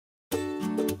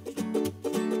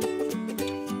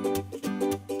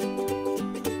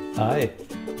Hi,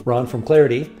 Ron from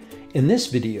Clarity. In this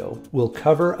video, we'll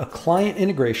cover a client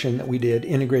integration that we did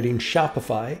integrating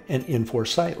Shopify and Infor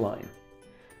Syteline.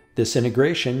 This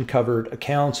integration covered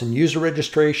accounts and user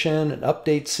registration and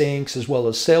update syncs, as well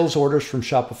as sales orders from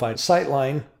Shopify to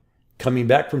Syteline. Coming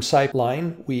back from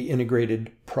Syteline, we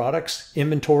integrated products,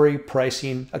 inventory,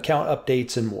 pricing, account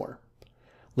updates, and more.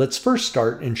 Let's first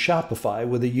start in Shopify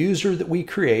with a user that we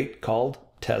create called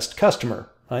Test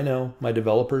Customer. I know, my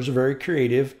developers are very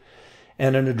creative.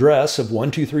 And an address of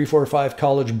 12345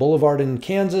 College Boulevard in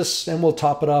Kansas, and we'll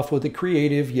top it off with a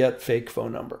creative yet fake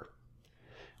phone number.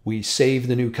 We save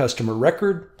the new customer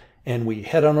record, and we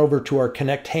head on over to our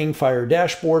Connect Hangfire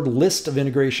dashboard list of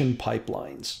integration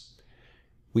pipelines.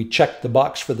 We check the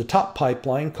box for the top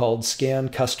pipeline called Scan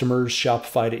Customers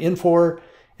Shopify to Infor,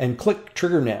 and click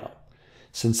Trigger Now.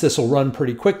 Since this will run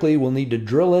pretty quickly, we'll need to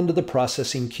drill into the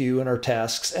processing queue in our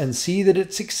tasks and see that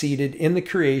it succeeded in the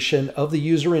creation of the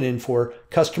user in Infor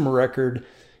customer record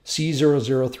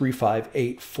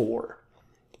C003584.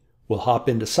 We'll hop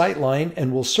into Syteline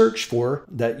and we'll search for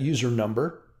that user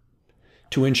number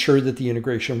to ensure that the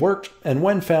integration worked, and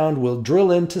when found, we'll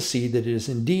drill in to see that it is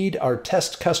indeed our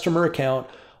test customer account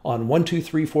on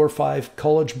 12345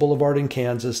 College Boulevard in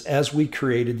Kansas as we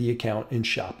created the account in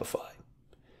Shopify.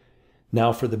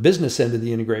 Now for the business end of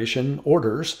the integration,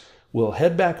 orders, we'll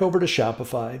head back over to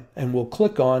Shopify and we'll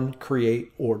click on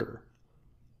Create Order.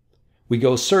 We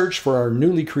go search for our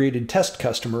newly created test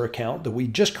customer account that we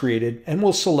just created, and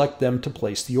we'll select them to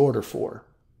place the order for.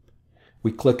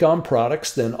 We click on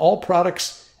Products, then All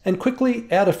Products, and quickly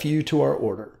add a few to our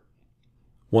order.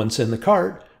 Once in the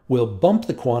cart, we'll bump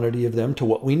the quantity of them to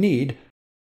what we need,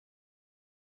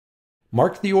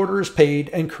 mark the order as paid,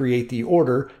 and create the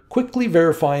order, quickly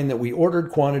verifying that we ordered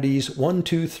quantities 1,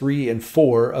 2, 3, and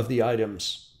 4 of the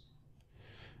items.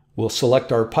 We'll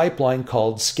select our pipeline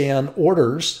called Scan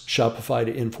Orders Shopify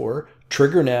to Infor,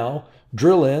 Trigger Now,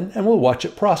 drill in, and we'll watch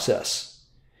it process.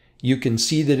 You can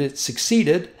see that it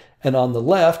succeeded, and on the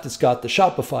left it's got the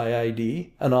Shopify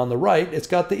ID, and on the right it's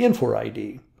got the Infor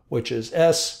ID, which is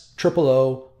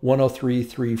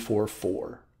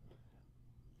S00010334.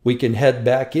 We can head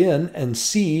back in and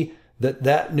see that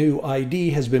that new ID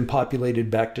has been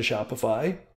populated back to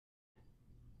Shopify.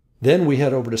 Then we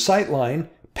head over to Syteline,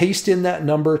 paste in that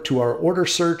number to our order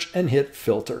search, and hit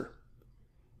Filter.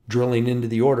 Drilling into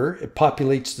the order, it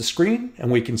populates the screen, and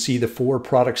we can see the 4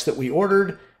 products that we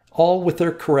ordered, all with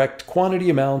their correct quantity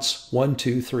amounts 1,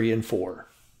 2, 3, and 4.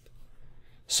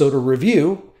 So to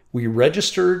review, we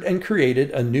registered and created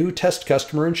a new test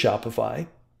customer in Shopify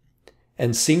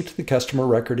and synced the customer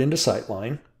record into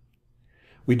Syteline.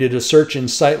 We did a search in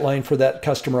Syteline for that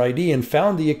customer ID and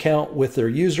found the account with their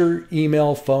user,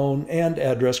 email, phone, and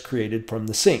address created from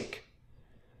the sync.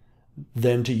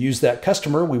 Then to use that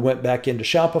customer, we went back into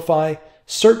Shopify,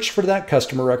 searched for that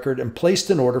customer record, and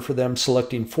placed an order for them,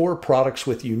 selecting 4 products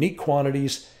with unique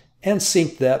quantities, and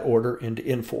synced that order into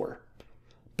Infor.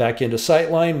 Back into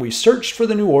Syteline, we searched for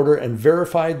the new order and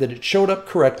verified that it showed up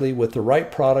correctly with the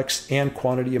right products and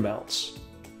quantity amounts.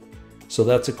 So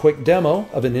that's a quick demo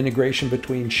of an integration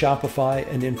between Shopify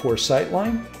and Infor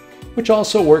Syteline, which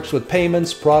also works with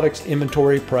payments, products,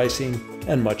 inventory, pricing,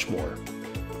 and much more.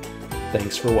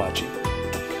 Thanks for watching.